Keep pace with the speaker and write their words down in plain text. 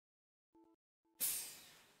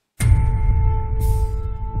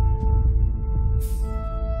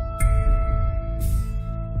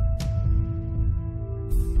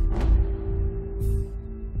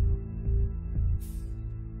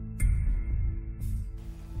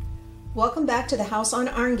Welcome back to the house on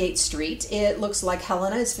Arngate Street. It looks like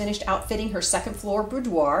Helena has finished outfitting her second floor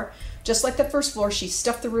boudoir. Just like the first floor, she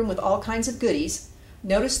stuffed the room with all kinds of goodies.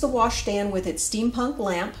 Notice the washstand with its steampunk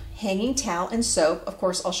lamp, hanging towel, and soap. Of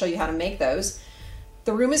course, I'll show you how to make those.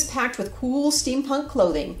 The room is packed with cool steampunk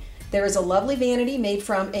clothing. There is a lovely vanity made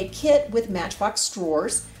from a kit with matchbox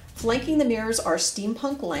drawers. Flanking the mirrors are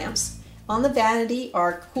steampunk lamps. On the vanity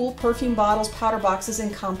are cool perfume bottles, powder boxes,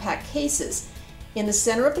 and compact cases. In the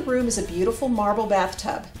center of the room is a beautiful marble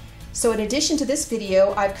bathtub. So in addition to this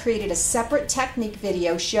video, I've created a separate technique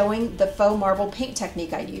video showing the faux marble paint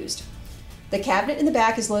technique I used. The cabinet in the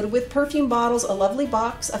back is loaded with perfume bottles, a lovely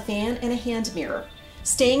box, a fan, and a hand mirror.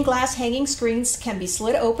 Stained glass hanging screens can be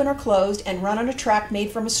slid open or closed and run on a track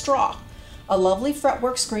made from a straw. A lovely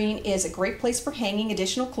fretwork screen is a great place for hanging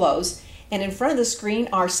additional clothes, and in front of the screen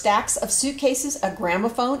are stacks of suitcases, a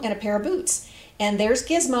gramophone, and a pair of boots. And there's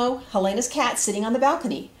Gizmo, Helena's cat, sitting on the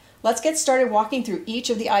balcony. Let's get started walking through each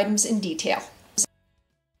of the items in detail.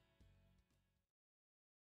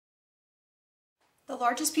 The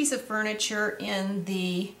largest piece of furniture in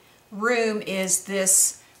the room is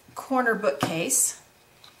this corner bookcase,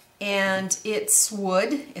 and it's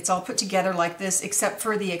wood. It's all put together like this, except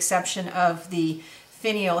for the exception of the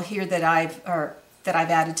finial here that I've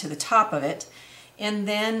added to the top of it. And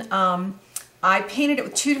then I painted it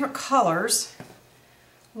with two different colors.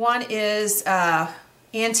 One is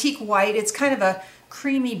antique white. It's kind of a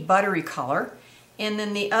creamy, buttery color. And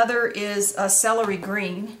then the other is a celery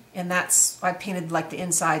green, and I painted like the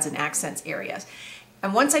insides and accents areas.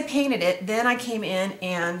 And once I painted it, then I came in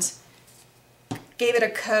and gave it a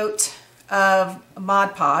coat of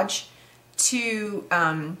Mod Podge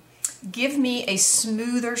to give me a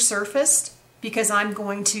smoother surface, because I'm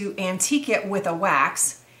going to antique it with a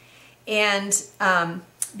wax. And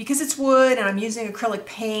because it's wood and I'm using acrylic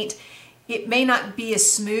paint, it may not be as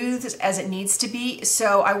smooth as it needs to be,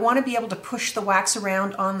 so I want to be able to push the wax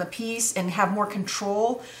around on the piece and have more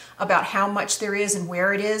control about how much there is and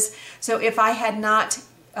where it is. So if I had not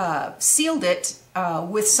sealed it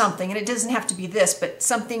with something, and it doesn't have to be this, but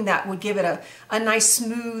something that would give it a nice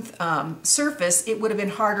smooth surface, it would have been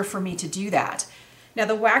harder for me to do that. Now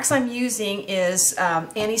the wax I'm using is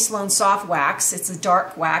Annie Sloan Soft Wax. It's a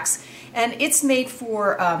dark wax, and it's made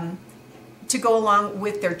for to go along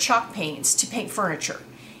with their chalk paints to paint furniture.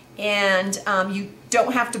 And you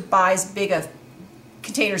don't have to buy as big of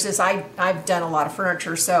containers as I've done a lot of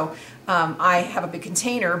furniture, so I have a big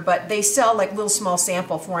container, but they sell like little small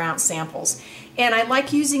sample, 4-ounce samples. And I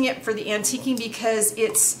like using it for the antiquing because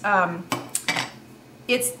it's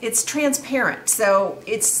transparent. So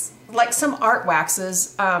it's like some art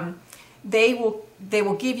waxes. They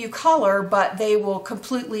will give you color, but they will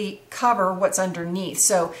completely cover what's underneath.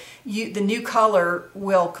 So the new color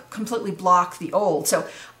will completely block the old. So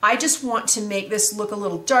I just want to make this look a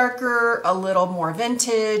little darker, a little more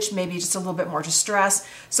vintage, maybe just a little bit more distress.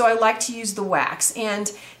 So I like to use the wax. And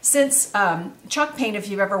since chalk paint, if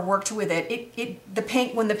you've ever worked with it,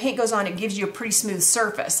 when the paint goes on, it gives you a pretty smooth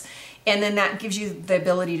surface. And then that gives you the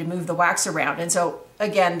ability to move the wax around. And so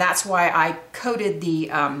again, that's why I coated the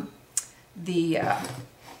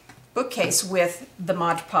bookcase with the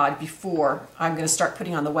Mod Podge before I'm going to start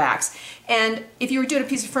putting on the wax. And if you were doing a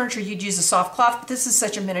piece of furniture, you'd use a soft cloth, but this is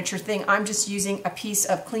such a miniature thing. I'm just using a piece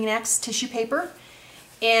of Kleenex tissue paper.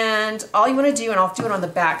 And all you want to do, and I'll do it on the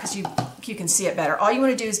back because you can see it better, all you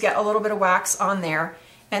want to do is get a little bit of wax on there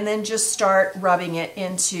and then just start rubbing it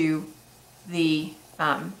into the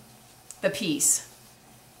piece.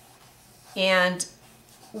 And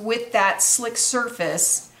with that slick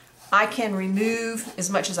surface, I can remove as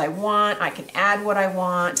much as I want, I can add what I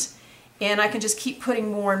want, and I can just keep putting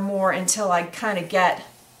more and more until I kind of get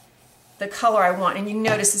the color I want. And you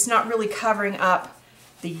notice it's not really covering up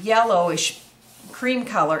the yellowish cream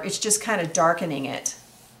color, it's just kind of darkening it.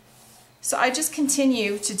 So I just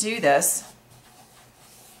continue to do this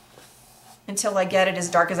until I get it as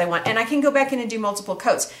dark as I want. And I can go back in and do multiple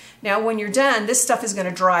coats. Now when you're done, this stuff is going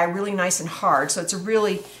to dry really nice and hard, so it's a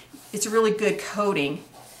really good coating.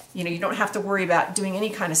 You know, you don't have to worry about doing any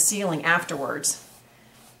kind of sealing afterwards.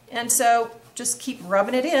 And so just keep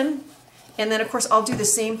rubbing it in. And then of course I'll do the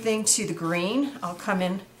same thing to the green. I'll come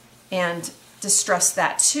in and distress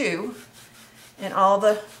that too in all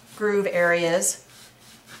the groove areas.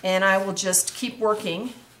 And I will just keep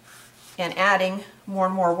working and adding more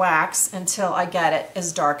and more wax until I get it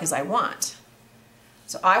as dark as I want.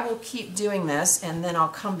 So I will keep doing this, and then I'll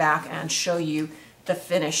come back and show you the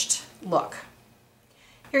finished look.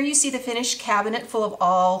 Here you see the finished cabinet full of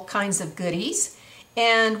all kinds of goodies.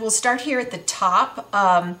 And we'll start here at the top.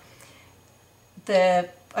 The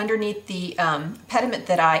underneath the pediment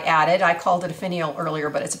that I added. I called it a finial earlier,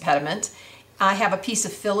 but it's a pediment. I have a piece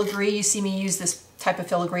of filigree. You see me use this type of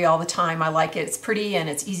filigree all the time. I like it. It's pretty and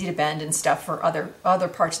it's easy to bend and stuff for other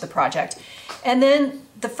parts of the project. And then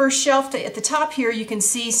the first shelf at the top here, you can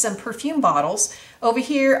see some perfume bottles. Over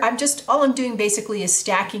here, all I'm doing basically is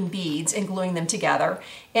stacking beads and gluing them together.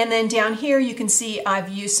 And then down here, you can see I've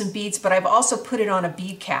used some beads, but I've also put it on a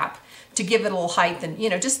bead cap to give it a little height and,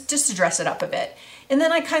 you know, just to dress it up a bit. And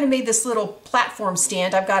then I kind of made this little platform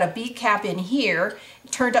stand. I've got a bead cap in here,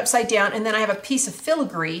 turned upside down, and then I have a piece of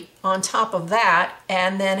filigree on top of that,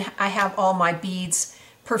 and then I have all my beads,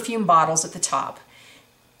 perfume bottles at the top.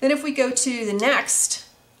 Then if we go to the next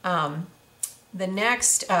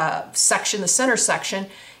section, the center section,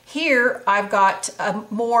 here I've got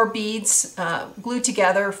more beads glued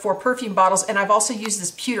together for perfume bottles, and I've also used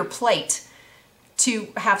this pewter plate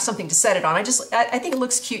to have something to set it on. I think it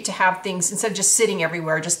looks cute to have things, instead of just sitting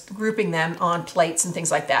everywhere, just grouping them on plates and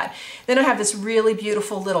things like that. Then I have this really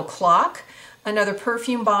beautiful little clock, another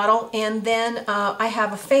perfume bottle, and then I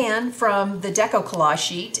have a fan from the Deco Collage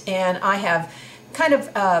sheet, and I have kind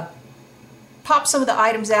of popped some of the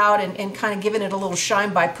items out and kind of given it a little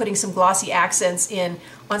shine by putting some glossy accents in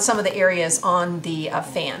on some of the areas on the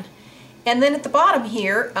fan. And then at the bottom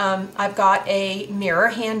here, I've got a mirror,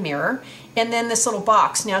 hand mirror, and then this little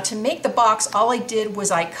box. Now to make the box, all I did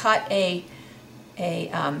was I cut a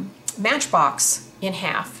matchbox in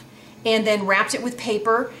half and then wrapped it with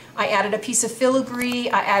paper. I added a piece of filigree,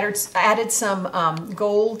 I added some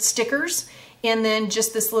gold stickers, and then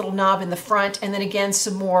just this little knob in the front, and then again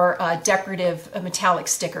some more decorative metallic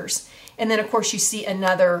stickers. And then of course you see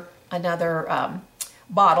another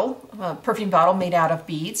bottle, perfume bottle made out of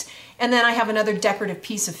beads. And then I have another decorative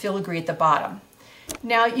piece of filigree at the bottom.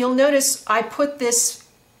 Now you'll notice I put this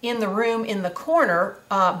in the room in the corner,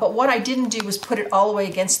 but what I didn't do was put it all the way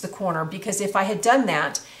against the corner, because if I had done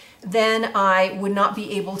that, then I would not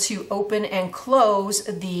be able to open and close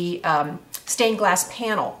the stained glass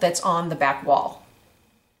panel that's on the back wall.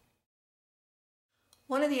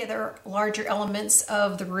 One of the other larger elements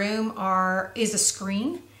of the room is a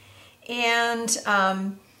screen, and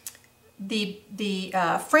the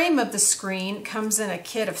frame of the screen comes in a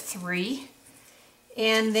kit of 3.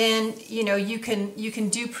 And then, you know, you can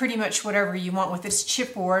do pretty much whatever you want with this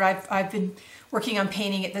chipboard. I've been working on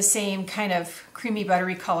painting it the same kind of creamy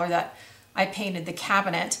buttery color that I painted the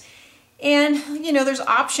cabinet. And, you know, there's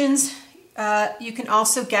options. You can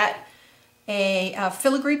also get a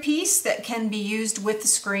filigree piece that can be used with the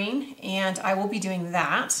screen, and I will be doing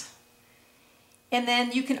that. And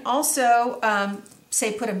then you can also,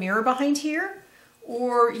 say, put a mirror behind here.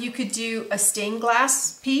 Or you could do a stained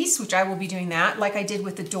glass piece, which I will be doing that, like I did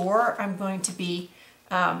with the door. I'm going to be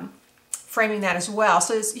framing that as well.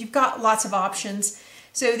 So you've got lots of options.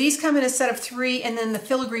 So these come in a set of 3, and then the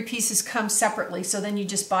filigree pieces come separately. So then you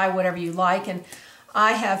just buy whatever you like. And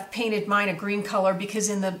I have painted mine a green color because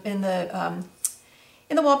in the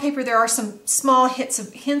wallpaper there are some small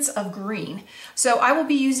hints of green. So I will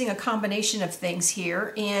be using a combination of things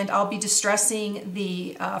here, and I'll be distressing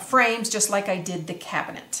the frames just like I did the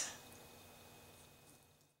cabinet.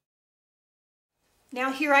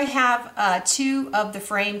 Now here I have 2 of the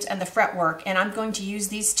frames and the fretwork, and I'm going to use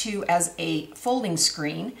these 2 as a folding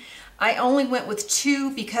screen. I only went with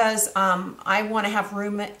 2 because I want to have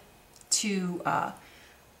room to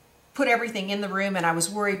put everything in the room, and I was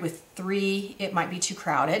worried with 3 it might be too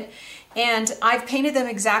crowded. And I've painted them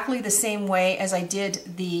exactly the same way as I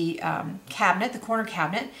did the cabinet, the corner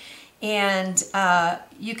cabinet, and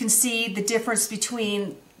you can see the difference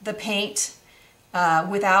between the paint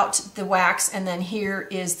without the wax, and then here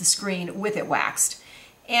is the screen with it waxed.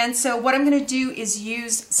 And so what I'm going to do is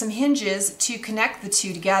use some hinges to connect the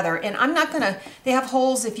 2 together. And I'm not going to, they have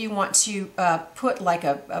holes if you want to put like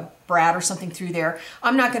a brad or something through there.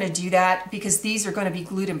 I'm not going to do that because these are going to be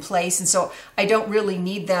glued in place, and so I don't really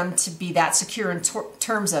need them to be that secure in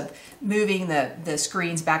terms of moving the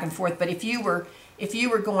screens back and forth. But if you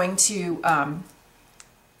were going to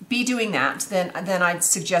be doing that, then I'd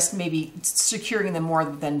suggest maybe securing them more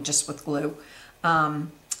than just with glue.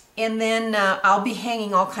 And then I'll be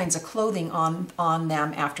hanging all kinds of clothing on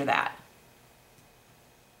them after that.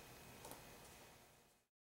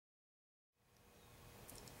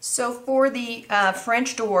 So for the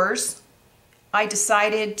French doors, I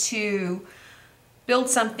decided to build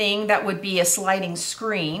something that would be a sliding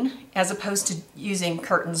screen as opposed to using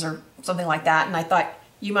curtains or something like that. And I thought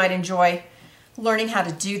you might enjoy learning how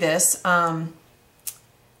to do this.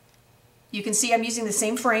 You can see I'm using the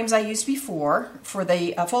same frames I used before for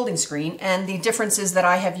the folding screen, and the difference is that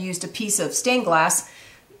I have used a piece of stained glass,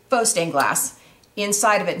 faux stained glass,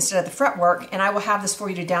 inside of it instead of the fretwork, and I will have this for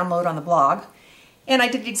you to download on the blog. And I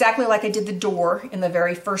did exactly like I did the door in the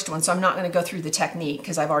very first one, so I'm not going to go through the technique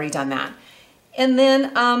because I've already done that. And then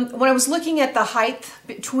when I was looking at the height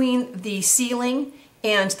between the ceiling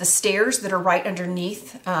and the stairs that are right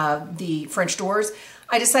underneath the French doors,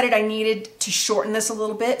 I decided I needed to shorten this a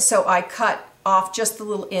little bit, so I cut off just the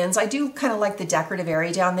little ends. I do kind of like the decorative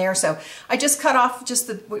area down there, so I just cut off just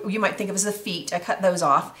the, what you might think of as the feet. I cut those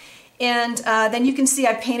off. And then you can see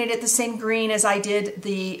I painted it the same green as I did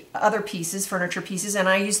the other pieces, furniture pieces, and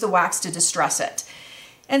I used the wax to distress it.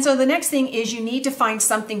 And so the next thing is you need to find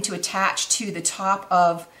something to attach to the top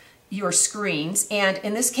of your screens. And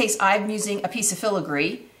in this case, I'm using a piece of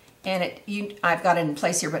filigree, and I've got it in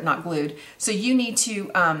place here but not glued. So you need to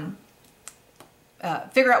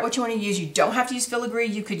figure out what you want to use. You don't have to use filigree.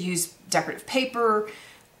 You could use decorative paper,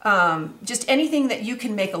 just anything that you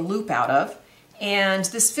can make a loop out of. And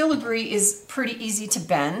this filigree is pretty easy to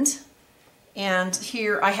bend. And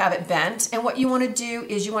here I have it bent. And what you want to do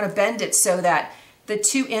is you want to bend it so that the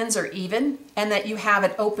two ends are even and that you have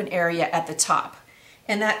an open area at the top.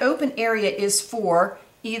 And that open area is for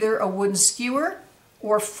either a wooden skewer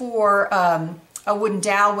or for a wooden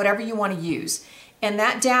dowel, whatever you want to use. And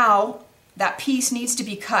that dowel, that piece needs to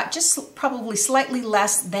be cut just probably slightly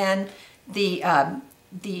less than the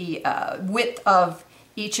width of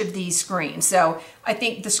each of these screens. So I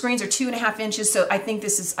think the screens are 2.5 inches, so I think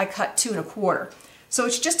this is, I cut 2 1/4. So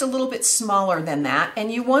it's just a little bit smaller than that.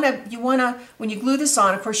 And you wanna, when you glue this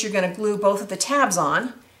on, of course you're gonna glue both of the tabs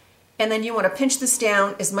on, and then you wanna pinch this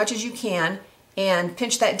down as much as you can and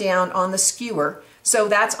pinch that down on the skewer. So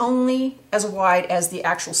that's only as wide as the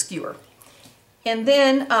actual skewer. And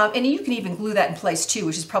then, and you can even glue that in place too,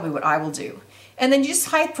 which is probably what I will do. And then you just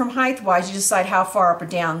height-wise, you decide how far up or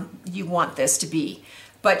down you want this to be.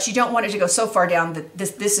 But you don't want it to go so far down that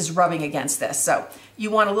this is rubbing against this. So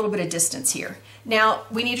you want a little bit of distance here. Now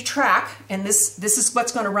we need a track, and this is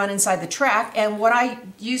what's going to run inside the track. And what I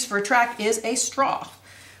use for a track is a straw.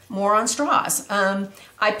 More on straws.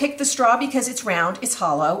 I picked the straw because it's round, it's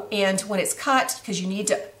hollow, and when it's cut, because you need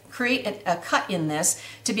to create a cut in this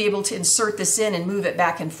to be able to insert this in and move it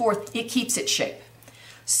back and forth, it keeps its shape.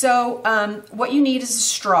 So what you need is a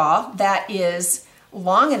straw that is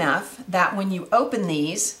long enough that when you open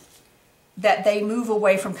these, that they move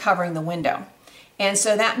away from covering the window. And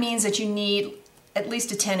so that means that you need at least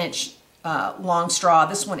a 10-inch long straw.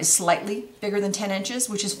 This one is slightly bigger than 10 inches,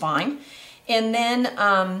 which is fine. And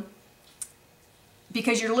then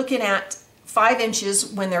because you're looking at 5 inches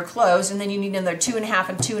when they're closed, and then you need another 2.5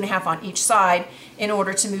 and 2.5 on each side in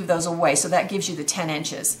order to move those away. So that gives you the 10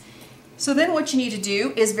 inches. So then what you need to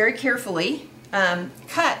do is very carefully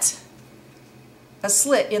cut a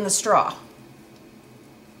slit in the straw.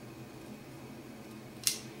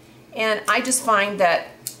 And I just find that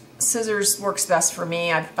scissors works best for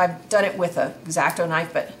me. I've done it with a X-Acto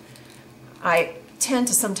knife, but I tend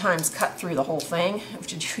to sometimes cut through the whole thing,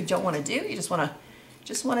 which you don't want to do. You just want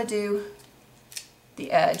to do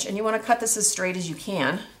the edge, and you want to cut this as straight as you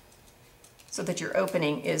can so that your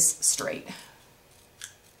opening is straight.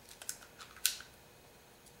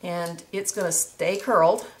 And it's going to stay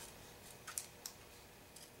curled.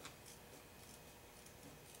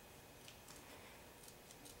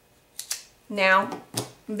 Now,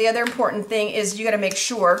 the other important thing is you got to make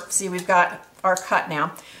sure, see, we've got our cut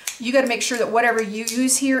now. You got to make sure that whatever you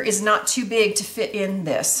use here is not too big to fit in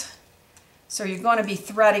this. So you're going to be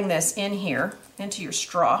threading this in here into your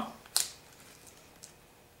straw.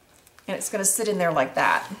 And it's going to sit in there like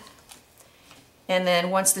that. And then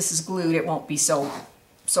once this is glued, it won't be so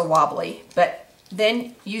wobbly. But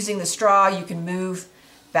then using the straw, you can move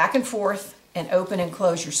back and forth and open and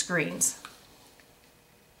close your screens.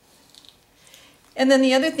 And then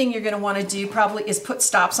the other thing you're going to want to do probably is put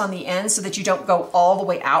stops on the end so that you don't go all the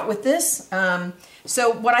way out with this.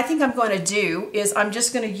 So what I think I'm going to do is I'm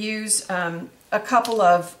just going to use a couple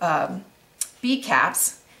of bead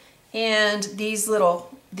caps, and these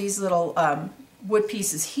little wood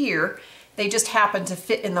pieces here, they just happen to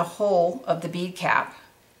fit in the hole of the bead cap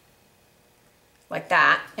like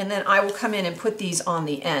that. And then I will come in and put these on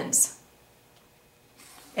the ends.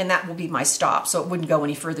 And that will be my stop, so it wouldn't go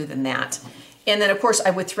any further than that. And then, of course,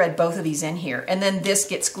 I would thread both of these in here. And then this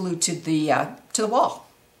gets glued to the wall.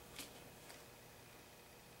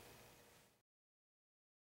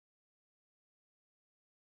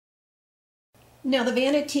 Now, the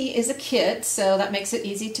vanity is a kit, so that makes it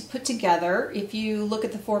easy to put together. If you look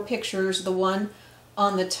at the 4 pictures, the one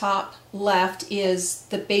on the top left is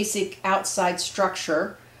the basic outside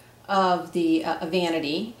structure of the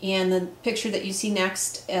vanity. And the picture that you see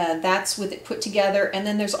next, that's with it put together. And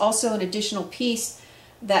then there's also an additional piece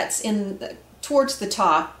that's towards the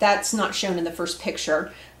top. That's not shown in the first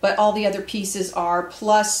picture, but all the other pieces are.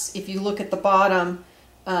 Plus, if you look at the bottom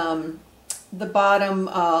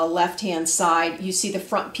left-hand side, you see the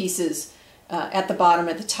front pieces at the bottom,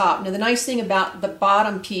 at the top. Now, the nice thing about the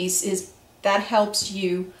bottom piece is that helps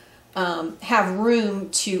you have room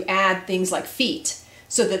to add things like feet,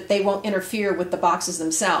 so that they won't interfere with the boxes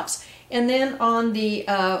themselves. And then on the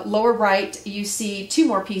lower right, you see two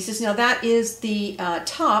more pieces. Now that is the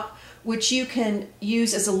top, which you can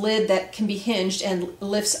use as a lid that can be hinged and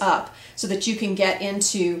lifts up so that you can get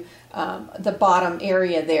into the bottom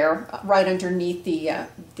area there, right underneath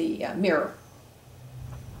the mirror.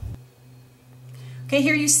 Okay,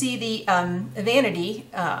 here you see the vanity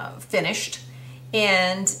finished,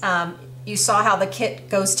 and you saw how the kit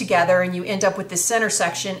goes together, and you end up with this center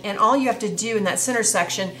section, and all you have to do in that center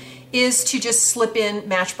section is to just slip in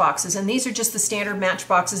matchboxes. And these are just the standard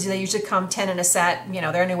matchboxes. They usually come 10 in a set. You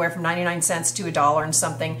know, they're anywhere from 99 cents to $1 and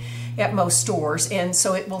something at most stores, and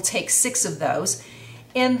so it will take 6 of those.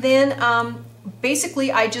 And then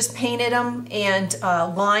basically I just painted them and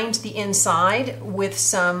lined the inside with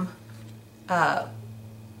some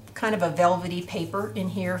kind of a velvety paper in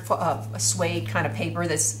here, a suede kind of paper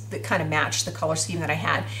that kind of matched the color scheme that I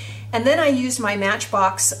had. And then I used my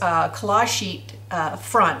Matchbox collage sheet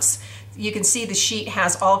fronts. You can see the sheet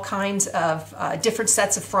has all kinds of different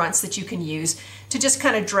sets of fronts that you can use to just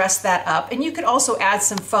kind of dress that up. And you could also add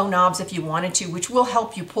some faux knobs if you wanted to, which will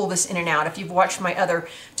help you pull this in and out. If you've watched my other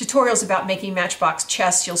tutorials about making Matchbox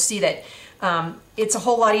chests, you'll see that it's a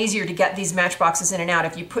whole lot easier to get these matchboxes in and out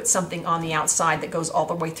if you put something on the outside that goes all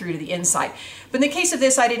the way through to the inside. But in the case of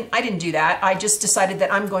this, I didn't do that. I just decided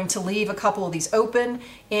that I'm going to leave a couple of these open,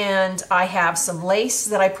 and I have some lace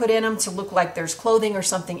that I put in them to look like there's clothing or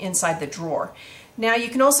something inside the drawer. Now you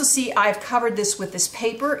can also see I've covered this with this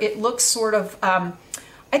paper. It looks sort of, I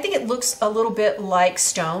think it looks a little bit like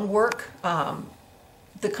stonework.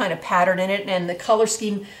 The kind of pattern in it, and the color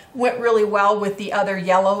scheme went really well with the other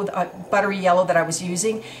yellow, buttery yellow that I was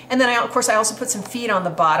using. And then of course I also put some feet on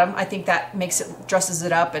the bottom. I think that makes it, dresses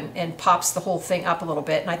it up and pops the whole thing up a little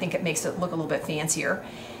bit, and I think it makes it look a little bit fancier.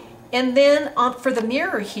 And then for the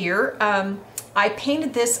mirror here, I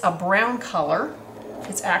painted this a brown color.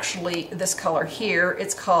 It's actually this color here.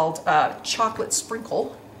 It's called Chocolate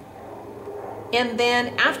Sprinkle. And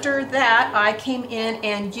then after that, I came in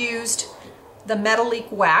and used the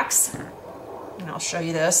Metallique wax, and I'll show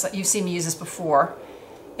you this. You've seen me use this before.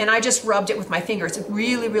 And I just rubbed it with my finger. It's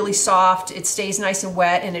really, really soft. It stays nice and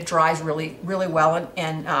wet, and it dries really, really well,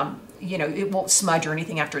 and you know, it won't smudge or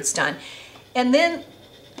anything after it's done. And then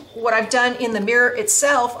what I've done in the mirror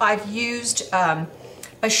itself, I've used a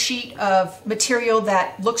sheet of material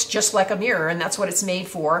that looks just like a mirror, and that's what it's made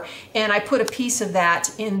for. And I put a piece of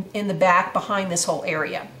that in the back behind this whole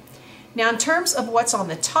area. Now in terms of what's on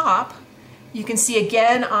the top, you can see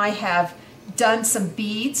again I have done some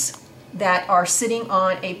beads that are sitting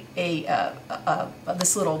on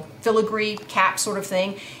this little filigree cap sort of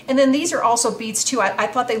thing. And then these are also beads too. I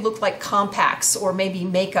thought they looked like compacts or maybe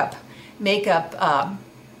makeup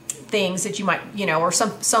things that you might, you know, or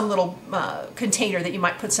some little container that you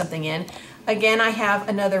might put something in. Again, I have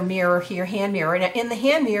another mirror here, hand mirror. And in the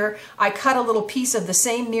hand mirror, I cut a little piece of the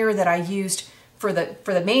same mirror that I used for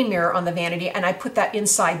the main mirror on the vanity, and I put that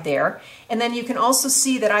inside there. And then you can also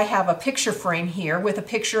see that I have a picture frame here with a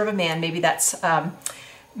picture of a man. Maybe that's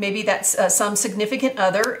some significant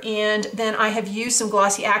other. And then I have used some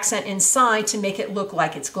glossy accent inside to make it look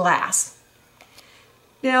like it's glass.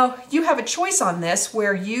 Now you have a choice on this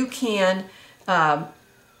where you can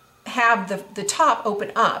have the top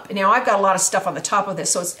open up. Now I've got a lot of stuff on the top of this,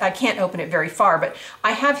 so I can't open it very far, but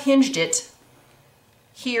I have hinged it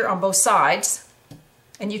here on both sides,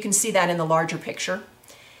 and you can see that in the larger picture.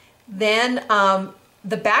 Then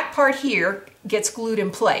the back part here gets glued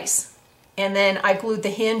in place, and then I glued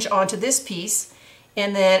the hinge onto this piece,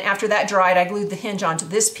 and then after that dried, I glued the hinge onto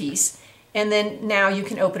this piece, and then now you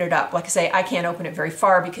can open it up. Like I say, I can't open it very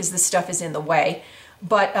far because this stuff is in the way.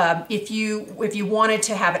 But if you wanted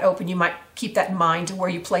to have it open, you might keep that in mind where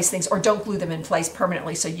you place things, or don't glue them in place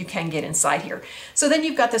permanently so you can get inside here. So then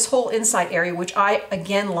you've got this whole inside area, which I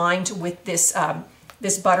again lined with this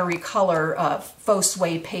this buttery color faux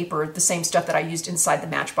suede paper, the same stuff that I used inside the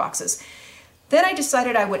matchboxes. Then I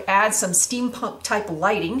decided I would add some steampunk type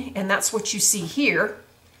lighting, and that's what you see here.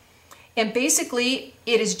 And basically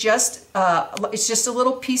it is just, it's just a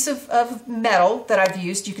little piece of metal that I've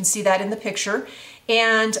used. You can see that in the picture.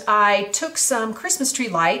 And I took some Christmas tree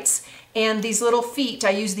lights and these little feet, I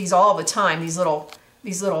use these all the time, these little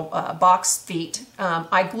box feet.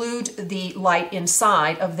 I glued the light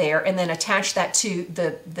inside of there and then attached that to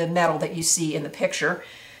the metal that you see in the picture.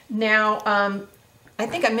 Now, I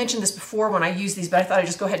think I mentioned this before when I used these, but I thought I'd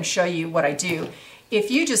just go ahead and show you what I do.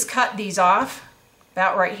 If you just cut these off,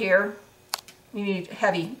 about right here, you need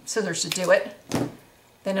heavy scissors to do it,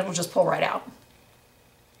 then it'll just pull right out.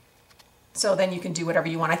 So then you can do whatever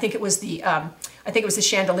you want. I think it was the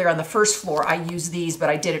chandelier on the first floor. I used these, but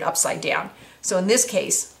I did it upside down. So in this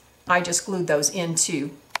case, I just glued those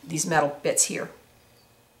into these metal bits here.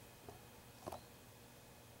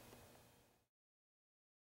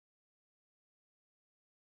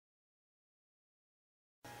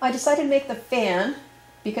 I decided to make the fan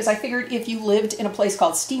because I figured if you lived in a place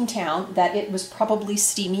called Steamtown that it was probably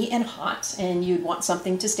steamy and hot and you'd want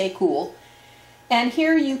something to stay cool. And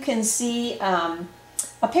here you can see a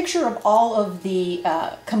picture of all of the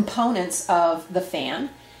components of the fan.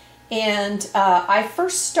 And I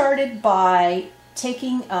first started by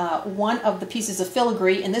taking one of the pieces of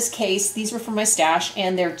filigree. In this case, these were from my stash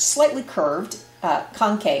and they're slightly curved,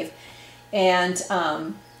 concave. And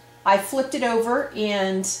I flipped it over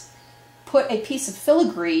and put a piece of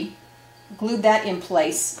filigree, glued that in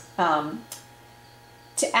place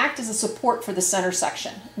to act as a support for the center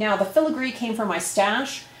section. Now the filigree came from my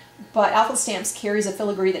stash, but Alpha Stamps carries a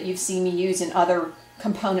filigree that you've seen me use in other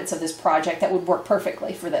components of this project that would work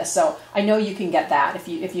perfectly for this. So I know you can get that if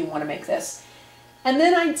you want to make this. And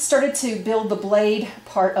then I started to build the blade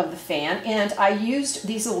part of the fan, and I used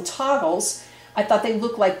these little toggles. I thought they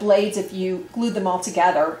looked like blades if you glued them all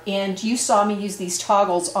together, and you saw me use these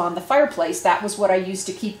toggles on the fireplace. That was what I used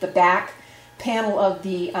to keep the back panel of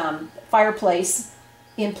the fireplace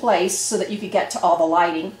in place so that you could get to all the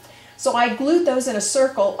lighting. So I glued those in a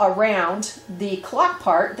circle around the clock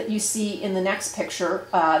part that you see in the next picture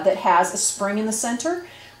that has a spring in the center.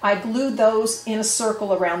 I glued those in a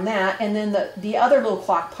circle around that, and then the other little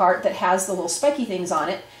clock part that has the little spiky things on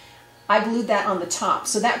it, I glued that on the top.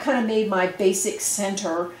 So that kind of made my basic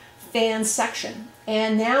center fan section.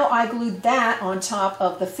 And now I glued that on top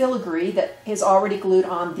of the filigree that is already glued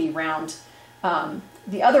on the round,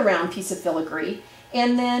 the other round piece of filigree,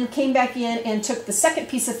 and then came back in and took the second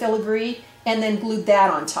piece of filigree and then glued that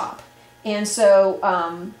on top. And so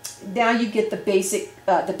now you get the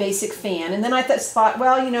basic fan. And then I thought,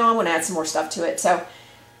 well, you know, I want to add some more stuff to it. So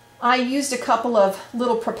I used a couple of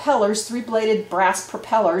little propellers, 3-bladed brass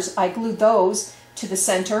propellers. I glued those to the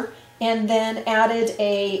center and then added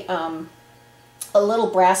a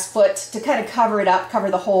little brass foot to kind of cover it up,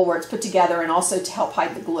 cover the hole where it's put together, and also to help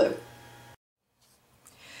hide the glue.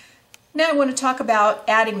 Now I want to talk about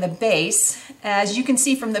adding the base. As you can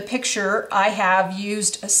see from the picture, I have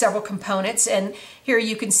used several components, and here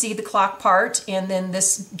you can see the clock part and then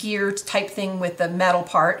this gear type thing with the metal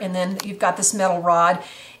part, and then you've got this metal rod,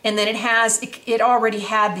 and then it already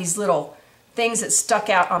had these little things that stuck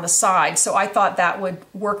out on the side. So I thought that would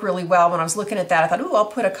work really well. When I was looking at that, I thought, ooh, I'll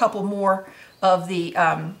put a couple more of the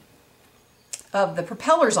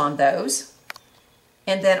propellers on those,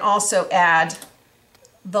 and then also add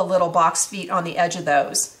the little box feet on the edge of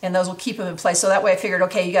those, and those will keep them in place. So that way I figured,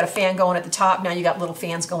 okay, you got a fan going at the top, now you got little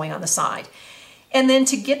fans going on the side. And then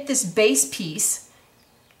to get this base piece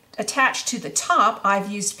attached to the top,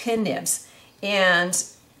 I've used pin nibs. And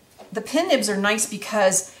the pin nibs are nice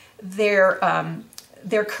because they're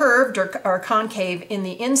curved or concave in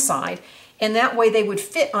the inside, and that way they would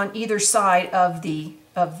fit on either side of the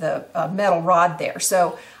metal rod there.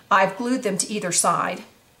 So I've glued them to either side,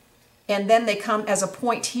 and then they come as a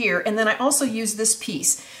point here. And then I also use this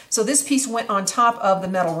piece. So this piece went on top of the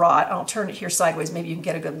metal rod. I'll turn it here sideways, maybe you can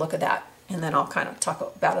get a good look at that, and then I'll kind of talk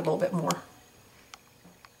about it a little bit more.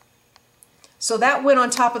 So that went on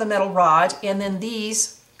top of the metal rod, and then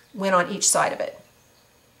these went on each side of it.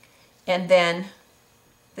 And then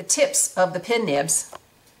the tips of the pin nibs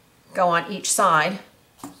go on each side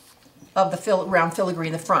of the round filigree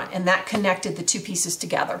in the front, and that connected the two pieces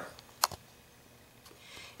together.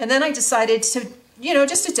 And then I decided to, you know,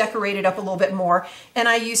 just to decorate it up a little bit more, and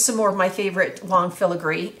I used some more of my favorite long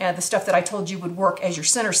filigree, the stuff that I told you would work as your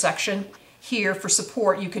center section. Here for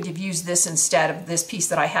support, you could have used this instead of this piece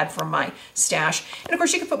that I had from my stash. And of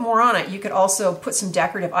course you could put more on it. You could also put some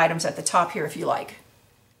decorative items at the top here if you like.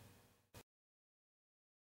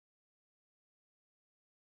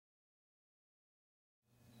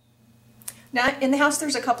 Now in the house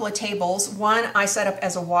there's a couple of tables. One I set up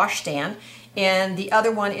as a washstand, and the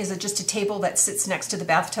other one is just a table that sits next to the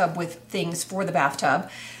bathtub with things for the bathtub.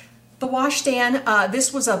 The washstand,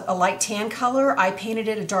 this was a light tan color. I painted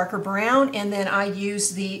it a darker brown, and then I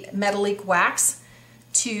used the metallic wax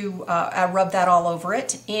to rub that all over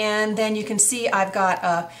it. And then you can see I've got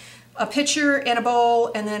a pitcher and a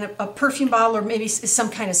bowl, and then a perfume bottle, or maybe some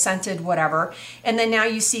kind of scented whatever. And then now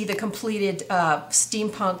you see the completed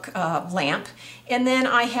steampunk lamp. And then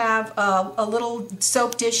I have a little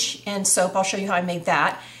soap dish and soap. I'll show you how I made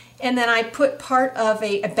that. And then I put part of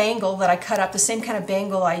a bangle that I cut up, the same kind of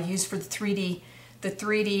bangle I used for the 3D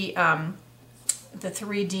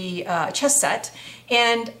chess set,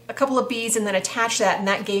 and a couple of beads, and then attached that, and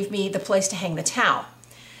that gave me the place to hang the towel.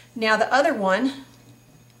 Now the other one,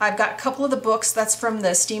 I've got a couple of the books. That's from the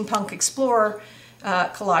Steampunk Explorer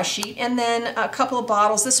collage sheet, and then a couple of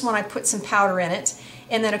bottles. This one I put some powder in it,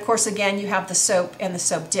 and then of course again you have the soap and the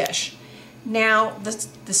soap dish. Now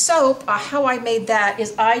the soap, how I made that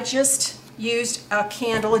is I just used a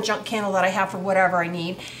candle, a junk candle that I have for whatever I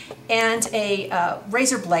need, and a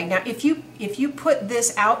razor blade. Now if you put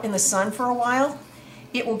this out in the sun for a while,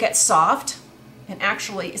 it will get soft. And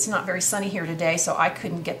actually it's not very sunny here today, so I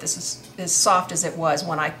couldn't get this as soft as it was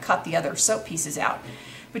when I cut the other soap pieces out.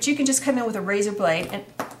 But you can just come in with a razor blade and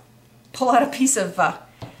pull out a piece of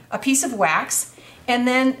wax, and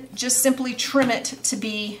then just simply trim it to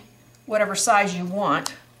be whatever size you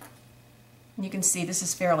want. And you can see this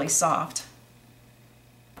is fairly soft.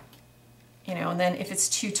 You know, and then if it's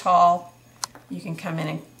too tall, you can come in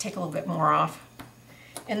and take a little bit more off.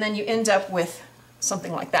 And then you end up with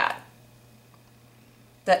something like that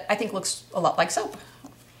I think looks a lot like soap.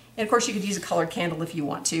 And of course you could use a colored candle if you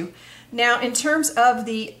want to. Now in terms of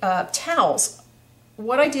the towels,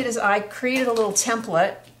 what I did is I created a little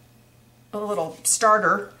template, a little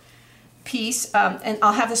starter piece, and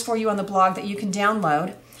I'll have this for you on the blog that you can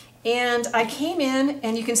download. And I came in,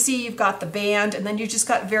 and you can see you've got the band, and then you just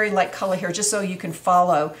got very light color here just so you can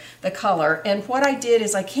follow the color. And what I did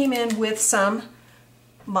is I came in with some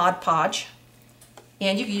Mod Podge,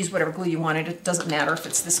 and you can use whatever glue you wanted. It doesn't matter if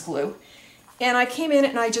it's this glue. And I came in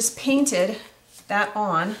and I just painted that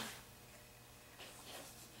on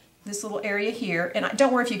this little area here. And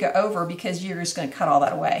don't worry if you go over, because you're just going to cut all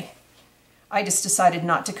that away. I just decided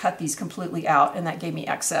not to cut these completely out, and that gave me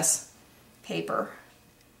excess paper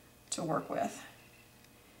to work with.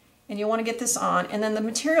 And you want to get this on, and then the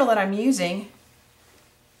material that I'm using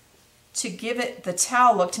to give it the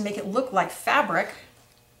towel look, to make it look like fabric,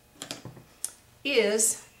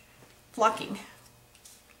 is flocking.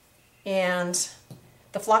 And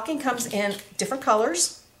the flocking comes in different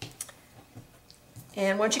colors.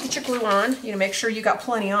 And once you get your glue on, you know, make sure you got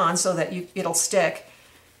plenty on so that it'll stick.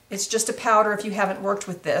 It's just a powder if you haven't worked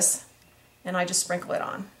with this, and I just sprinkle it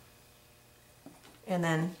on. And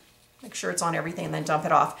then make sure it's on everything, and then dump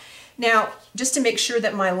it off. Now, just to make sure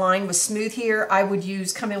that my line was smooth here, I would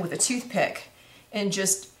come in with a toothpick and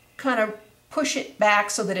just kind of push it back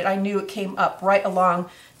so that I knew it came up right along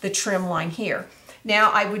the trim line here.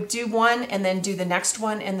 Now I would do one, and then do the next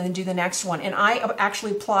one, and then do the next one. And I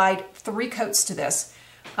actually applied 3 coats to this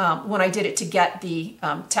when I did it to get the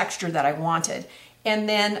texture that I wanted. And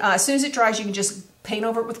then as soon as it dries, you can just paint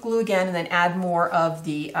over it with glue again, and then add more of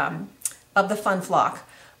the fun flock.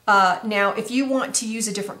 Now, if you want to use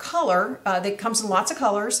a different color, that comes in lots of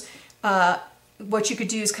colors, what you could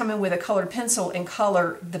do is come in with a colored pencil and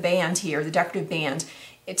color the band here, the decorative band,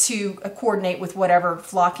 to coordinate with whatever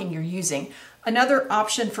flocking you're using. Another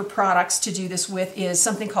option for products to do this with is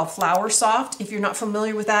something called Flower Soft. If you're not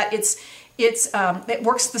familiar with that, it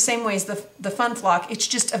works the same way as the Fun Flock. It's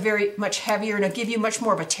just a very much heavier, and it'll give you much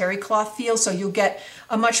more of a terry cloth feel, so you'll get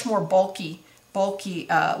a much more bulky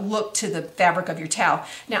look to the fabric of your towel.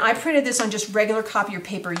 Now I printed this on just regular copier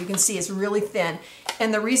paper. You can see it's really thin,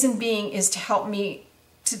 and the reason being is to help me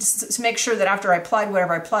to make sure that after I applied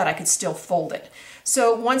whatever I applied, I could still fold it.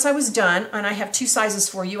 So once I was done, and I have 2 sizes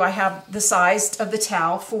for you. I have the size of the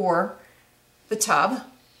towel for the tub,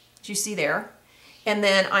 that you see there, and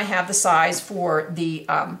then I have the size for the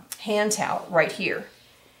hand towel right here.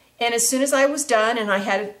 And as soon as I was done, and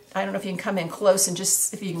I don't know if you can come in close and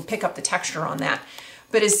just if you can pick up the texture on that,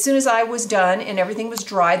 but as soon as I was done and everything was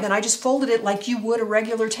dry, then I just folded it like you would a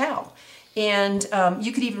regular towel. And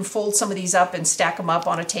you could even fold some of these up and stack them up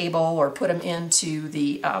on a table, or put them into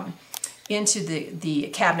the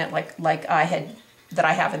cabinet like I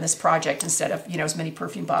have in this project, instead of, you know, as many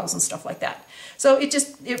perfume bottles and stuff like that. So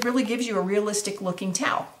it really gives you a realistic looking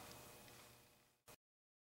towel.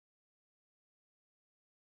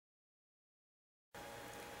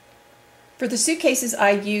 For the suitcases, I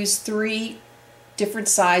used 3 different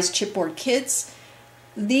size chipboard kits.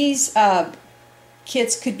 These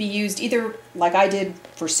kits could be used either like I did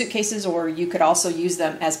for suitcases, or you could also use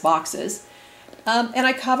them as boxes. And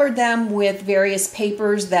I covered them with various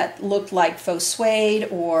papers that looked like faux suede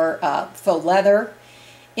or faux leather.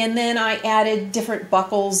 And then I added different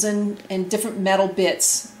buckles and different metal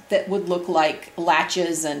bits that would look like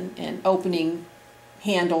latches and opening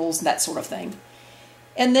handles, that sort of thing.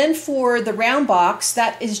 And then for the round box,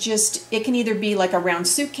 that is just, it can either be like a round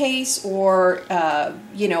suitcase or,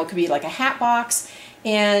 you know, it could be like a hat box.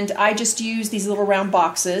 And I just used these little round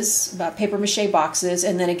boxes, paper mache boxes,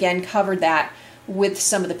 and then again covered that with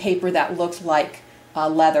some of the paper that looked like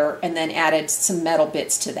leather, and then added some metal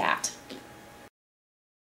bits to that.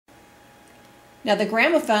 Now the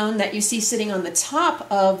gramophone that you see sitting on the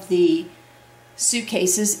top of the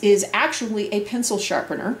suitcases is actually a pencil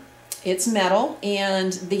sharpener. It's metal,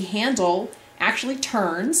 and the handle actually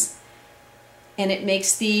turns and it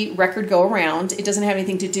makes the record go around. It doesn't have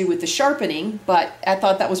anything to do with the sharpening, but I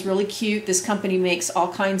thought that was really cute. This company makes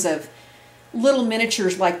all kinds of little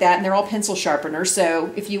miniatures like that, and they're all pencil sharpeners.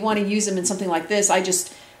 So if you want to use them in something like this, I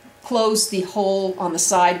just close the hole on the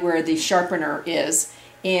side where the sharpener is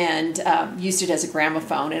and used it as a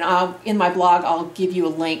gramophone. And in my blog, I'll give you a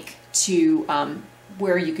link to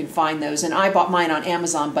where you can find those. And I bought mine on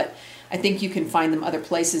Amazon, but I think you can find them other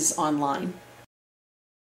places online.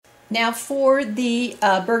 Now for the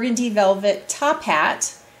burgundy velvet top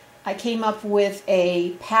hat, I came up with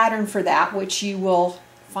a pattern for that, which you will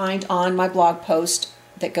find on my blog post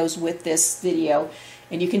that goes with this video.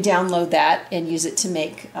 And you can download that and use it to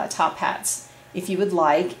make top hats if you would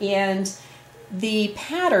like. And the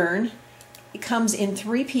pattern, it comes in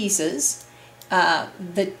 3 pieces.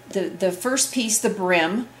 The first piece, the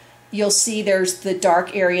brim, you'll see there's the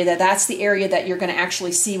dark area, that's the area that you're going to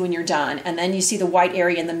actually see when you're done. And then you see the white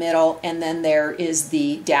area in the middle, and then there is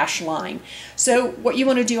the dashed line. So what you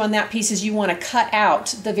want to do on that piece is you want to cut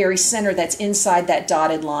out the very center that's inside that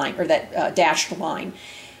dotted line, or that dashed line.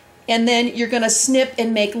 And then you're going to snip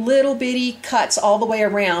and make little bitty cuts all the way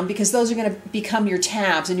around, because those are going to become your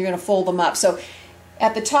tabs, and you're going to fold them up. So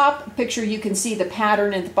at the top picture you can see the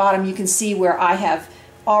pattern, at the bottom you can see where I have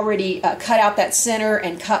already cut out that center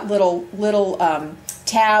and cut little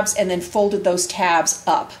tabs, and then folded those tabs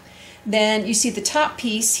up. Then you see the top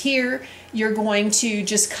piece here, you're going to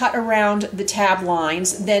just cut around the tab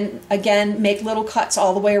lines, then again make little cuts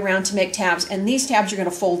all the way around to make tabs, and these tabs are going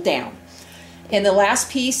to fold down. And the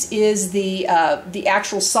last piece is the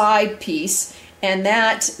actual side piece, and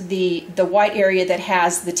that the white area that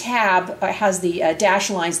has the tab, has the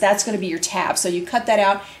dash lines, that's going to be your tab. So you cut that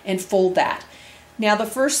out and fold that. Now the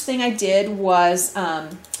first thing I did was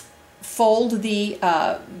fold the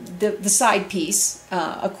side piece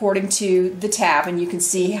according to the tab, and you can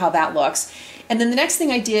see how that looks. And then the next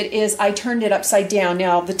thing I did is I turned it upside down.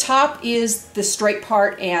 Now the top is the straight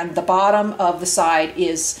part, and the bottom of the side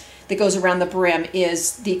is that goes around the brim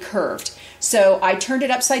is the curved. So I turned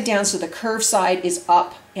it upside down so the curved side is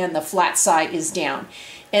up and the flat side is down.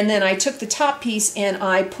 And then I took the top piece and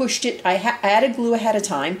I pushed it, I added glue ahead of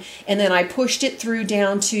time, and then I pushed it through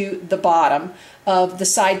down to the bottom of the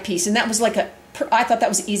side piece. And that was like I thought that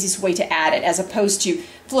was the easiest way to add it, as opposed to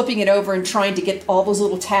flipping it over and trying to get all those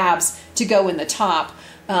little tabs to go in the top.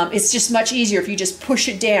 It's just much easier if you just push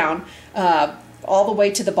it down all the way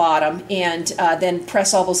to the bottom, and then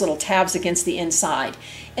press all those little tabs against the inside.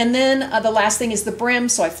 And then the last thing is the brim,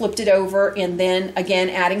 so I flipped it over, and then again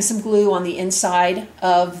adding some glue on the inside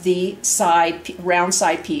of the round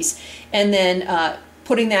side piece, and then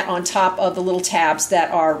putting that on top of the little tabs that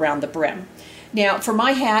are around the brim. Now for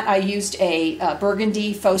my hat I used a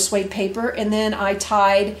burgundy faux suede paper, and then I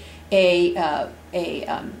tied a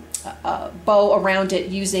bow around it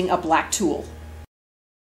using a black tulle.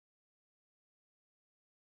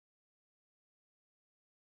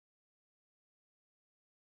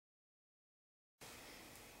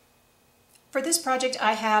 For this project,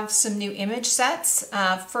 I have some new image sets.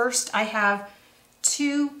 First, I have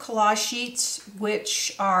 2 collage sheets,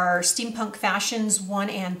 which are Steampunk Fashions 1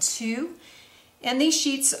 and 2. And these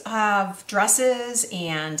sheets have dresses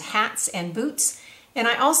and hats and boots. And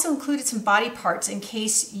I also included some body parts in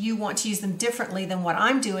case you want to use them differently than what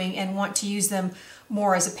I'm doing and want to use them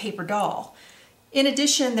more as a paper doll. In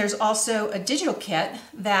addition, there's also a digital kit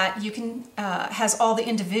that you can has all the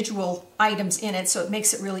individual items in it, so it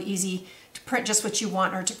makes it really easy to print just what you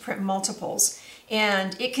want or to print multiples.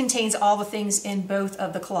 And it contains all the things in both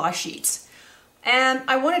of the collage sheets. And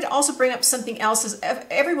I wanted to also bring up something else. Is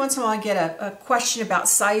every once in a while I get a question about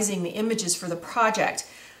sizing the images for the project.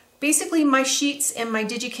 basically my sheets and my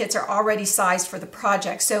DigiKits are already sized for the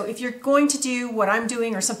project. So if you're going to do what I'm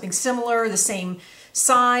doing or something similar, the same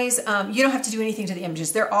size, you don't have to do anything to the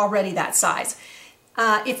images. They're already that size.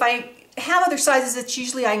 If I have other sizes, it's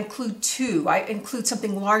usually I include two. I include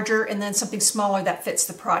something larger and then something smaller that fits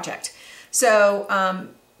the project. So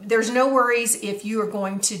there's no worries if you are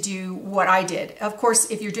going to do what I did. Of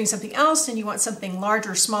course, if you're doing something else and you want something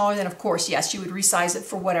larger or smaller, then of course, yes, you would resize it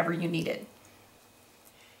for whatever you needed.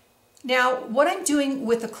 Now, what I'm doing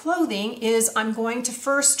with the clothing is I'm going to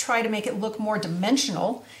first try to make it look more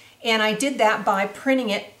dimensional, and I did that by printing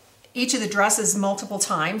it, each of the dresses, multiple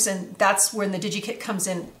times, and that's when the DigiKit comes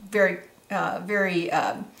in very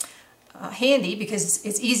handy, because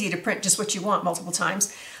it's easy to print just what you want multiple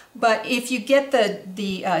times. But if you get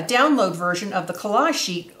the download version of the collage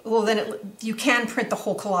sheet, well then you can print the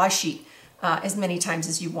whole collage sheet as many times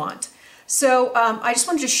as you want. So I just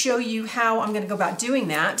wanted to show you how I'm going to go about doing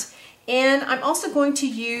that. And I'm also going to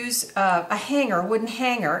use a hanger, wooden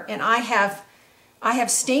hanger, and I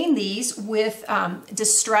have stained these with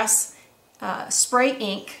Distress spray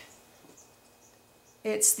ink.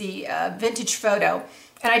 It's the Vintage Photo.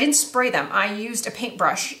 And I didn't spray them. I used a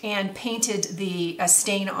paintbrush and painted the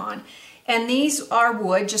stain on. And these are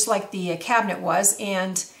wood, just like the cabinet was,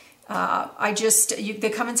 and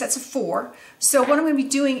they come in sets of 4. So what I'm going to be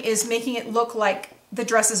doing is making it look like the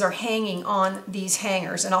dresses are hanging on these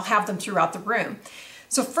hangers, and I'll have them throughout the room.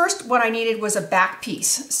 So first what I needed was a back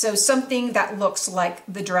piece. So something that looks like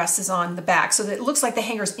the dress is on the back, so that it looks like the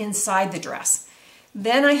hanger's inside the dress.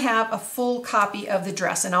 Then I have a full copy of the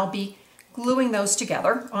dress, and I'll be gluing those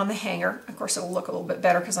together on the hanger. Of course, it'll look a little bit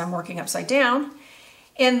better because I'm working upside down.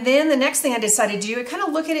 And then the next thing I decided to do, I kind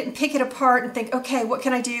of look at it and pick it apart and think, okay, what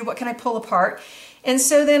can I do? What can I pull apart? And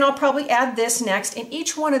so then I'll probably add this next, and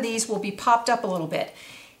each one of these will be popped up a little bit.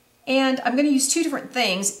 And I'm going to use 2 different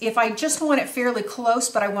things. If I just want it fairly close,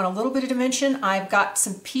 but I want a little bit of dimension, I've got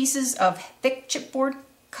some pieces of thick chipboard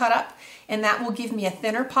cut up, and that will give me a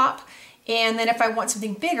thinner pop. And then if I want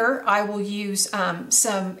something bigger, I will use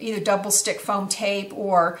some either double stick foam tape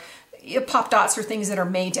or pop dots, or things that are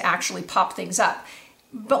made to actually pop things up.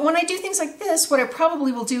 But when I do things like this, what I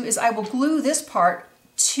probably will do is I will glue this part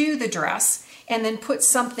to the dress and then put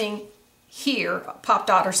something here, a pop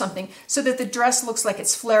dot or something, so that the dress looks like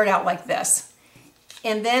it's flared out like this.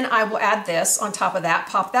 And then I will add this on top of that,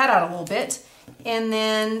 pop that out a little bit, and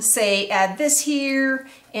then say add this here,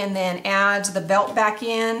 and then add the belt back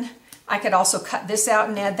in. I could also cut this out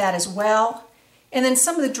and add that as well. And then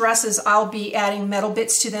some of the dresses, I'll be adding metal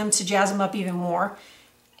bits to them to jazz them up even more.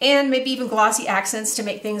 And maybe even glossy accents to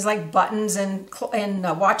make things like buttons and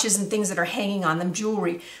watches and things that are hanging on them,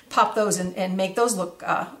 jewelry, pop those and make those look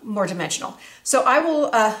more dimensional. So I will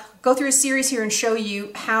go through a series here and show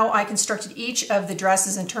you how I constructed each of the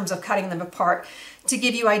dresses in terms of cutting them apart to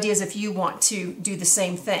give you ideas if you want to do the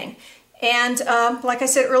same thing. And like I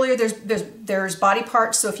said earlier, there's body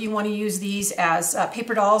parts, so if you want to use these as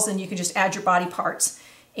paper dolls, then you can just add your body parts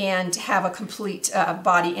and have a complete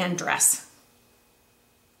body and dress.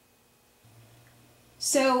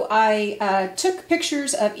 So I took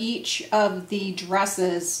pictures of each of the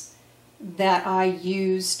dresses that I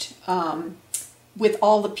used with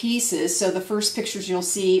all the pieces. So the first pictures you'll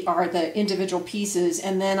see are the individual pieces,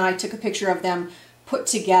 and then I took a picture of them put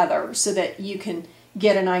together so that you can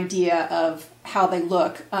get an idea of how they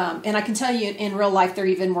look. And I can tell you in real life they're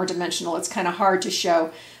even more dimensional. It's kind of hard to show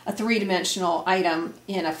a 3-dimensional item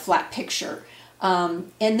in a flat picture.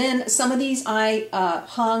 And then some of these I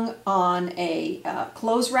hung on a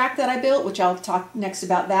clothes rack that I built, which I'll talk next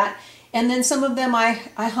about that. And then some of them I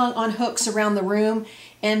hung on hooks around the room,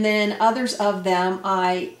 and then others of them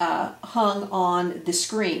I hung on the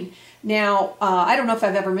screen. Now, I don't know if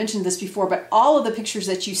I've ever mentioned this before, but all of the pictures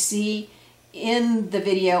that you see in the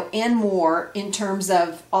video and more in terms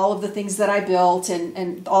of all of the things that I built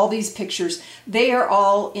and all these pictures, they are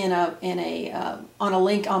all on a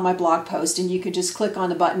link on my blog post, and you can just click on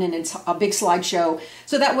the button and it's a big slideshow.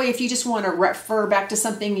 So that way if you just want to refer back to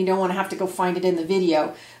something, you don't want to have to go find it in the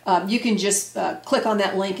video, you can just click on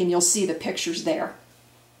that link and you'll see the pictures there.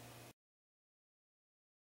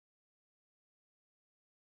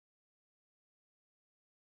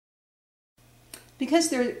 Because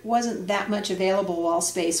there wasn't that much available wall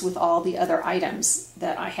space with all the other items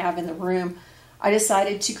that I have in the room, I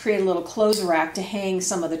decided to create a little clothes rack to hang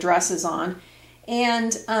some of the dresses on.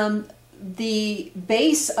 And the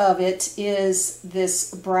base of it is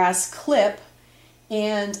this brass clip,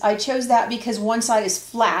 and I chose that because one side is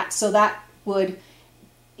flat, so that would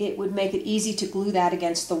make it easy to glue that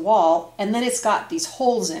against the wall. And then it's got these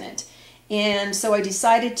holes in it. And so I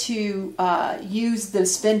decided to use the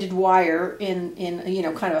suspended wire in you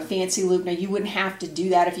know, kind of a fancy loop. Now you wouldn't have to do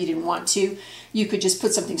that if you didn't want to. You could just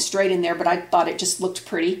put something straight in there, but I thought it just looked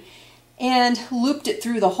pretty. And looped it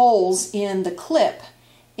through the holes in the clip.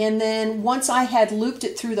 And then once I had looped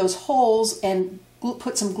it through those holes and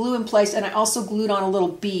put some glue in place, and I also glued on a little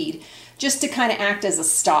bead just to kind of act as a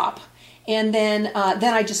stop. And then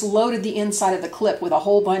I just loaded the inside of the clip with a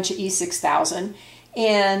whole bunch of E6000.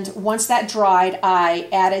 And once that dried, I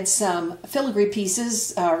added some filigree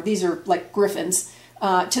pieces, these are like griffins,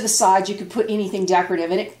 to the sides. You could put anything decorative,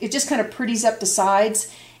 and it just kind of pretties up the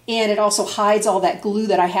sides, and it also hides all that glue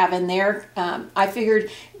that I have in there. I figured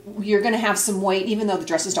you're going to have some weight, even though the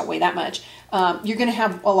dresses don't weigh that much. You're going to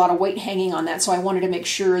have a lot of weight hanging on that, so I wanted to make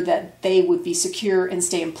sure that they would be secure and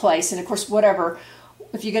stay in place. And of course, whatever,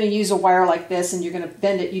 if you're going to use a wire like this and you're going to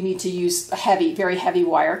bend it, you need to use a heavy, very heavy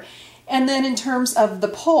wire. And then in terms of the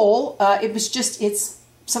pole, it's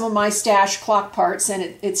some of my stash clock parts,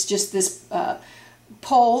 and it's just this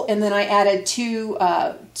pole, and then I added two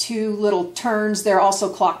little turns. They're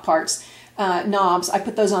also clock parts, knobs. I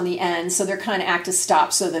put those on the end, so they're kind of act as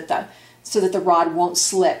stops so that the rod won't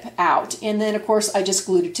slip out. And then of course I just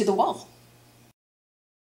glued it to the wall.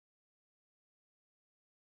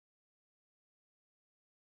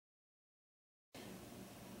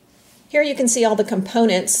 Here you can see all the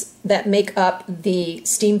components that make up the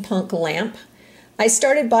Steampunk lamp. I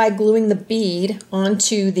started by gluing the bead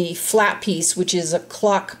onto the flat piece, which is a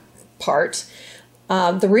clock part.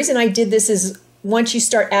 The reason I did this is once you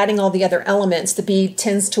start adding all the other elements, the bead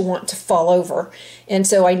tends to want to fall over. And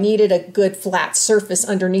so I needed a good flat surface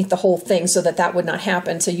underneath the whole thing so that that would not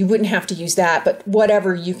happen. So you wouldn't have to use that, but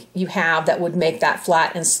whatever you have that would make that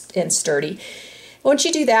flat and sturdy. Once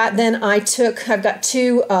you do that, then I've got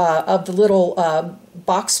two of the little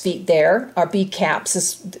box feet there, or bead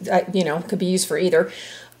caps, you know, could be used for either.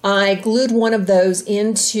 I glued one of those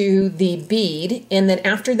into the bead, and then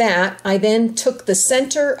after that, I then took the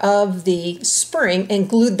center of the spring and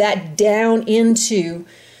glued that down into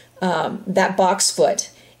that box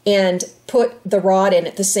foot and put the rod in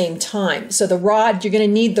at the same time. So the rod, you're going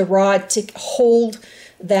to need the rod to hold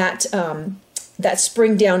that that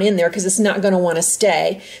spring down in there because it's not going to want to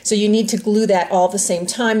stay. So you need to glue that all at the same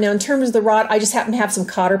time. Now in terms of the rod, I just happen to have some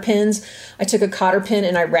cotter pins. I took a cotter pin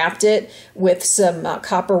and I wrapped it with some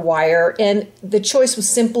copper wire, and the choice was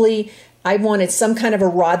simply I wanted some kind of a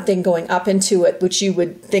rod thing going up into it, which you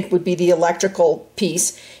would think would be the electrical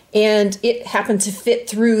piece. And it happened to fit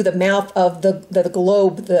through the mouth of the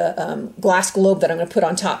globe, the glass globe that I'm going to put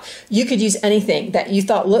on top. You could use anything that you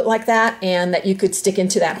thought looked like that and that you could stick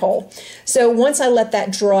into that hole. So once I let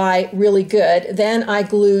that dry really good, then I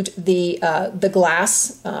glued the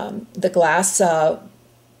glass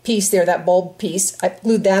piece there, that bulb piece. I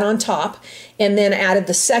glued that on top, and then added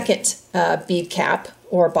the second bead cap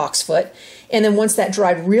or box foot. And then once that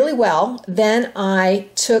dried really well, then I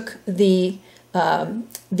took the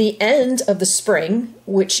end of the spring,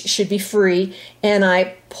 which should be free, and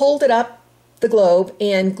I pulled it up the globe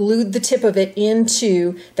and glued the tip of it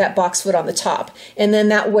into that box foot on the top. And then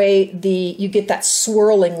that way you get that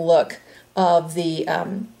swirling look of the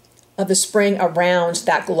spring around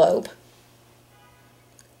that globe.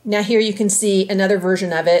 Now here you can see another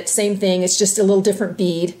version of it. Same thing, it's just a little different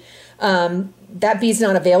bead. That bead's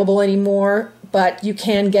not available anymore, but you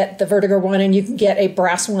can get the Vertigo one, and you can get a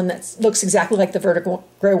brass one that looks exactly like the Vertigo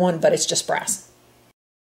one, but it's just brass.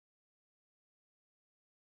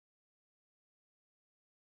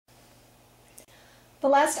 The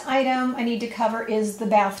last item I need to cover is the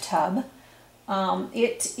bathtub.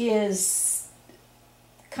 It is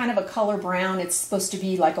kind of a color brown. It's supposed to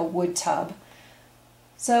be like a wood tub.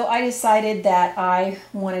 So I decided that I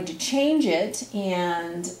wanted to change it,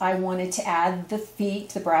 and I wanted to add the feet,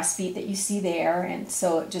 the brass feet that you see there, and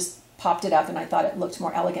so it just popped it up, and I thought it looked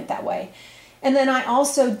more elegant that way. And then I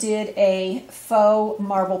also did a faux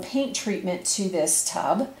marble paint treatment to this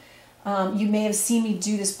tub. You may have seen me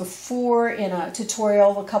do this before in a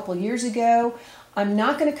tutorial a couple years ago. I'm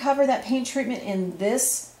not going to cover that paint treatment in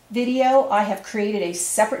this video. I have created a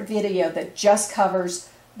separate video that just covers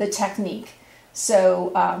the technique.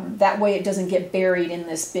 So that way it doesn't get buried in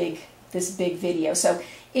this big video. So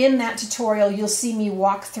in that tutorial you'll see me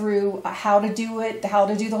walk through how to do it, how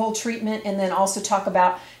to do the whole treatment, and then also talk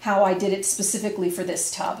about how I did it specifically for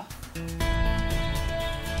this tub.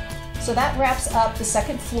 So that wraps up the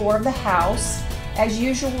second floor of the house. As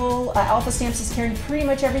usual, Alpha Stamps is carrying pretty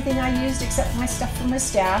much everything I used except my stuff from my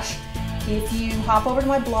stash. If you hop over to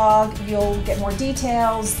my blog, you'll get more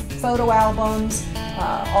details, photo albums,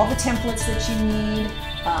 all the templates that you need,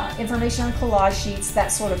 information on collage sheets, that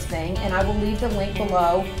sort of thing. And I will leave the link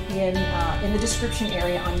below in the description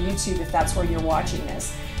area on YouTube if that's where you're watching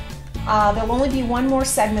this. There'll only be one more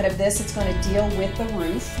segment of this. It's going to deal with the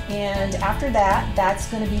roof, and after that, that's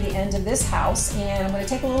going to be the end of this house. And I'm going to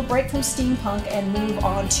take a little break from steampunk and move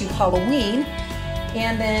on to Halloween.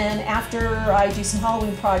 And then after I do some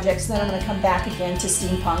Halloween projects, then I'm going to come back again to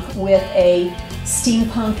steampunk with a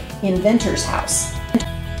steampunk inventor's house.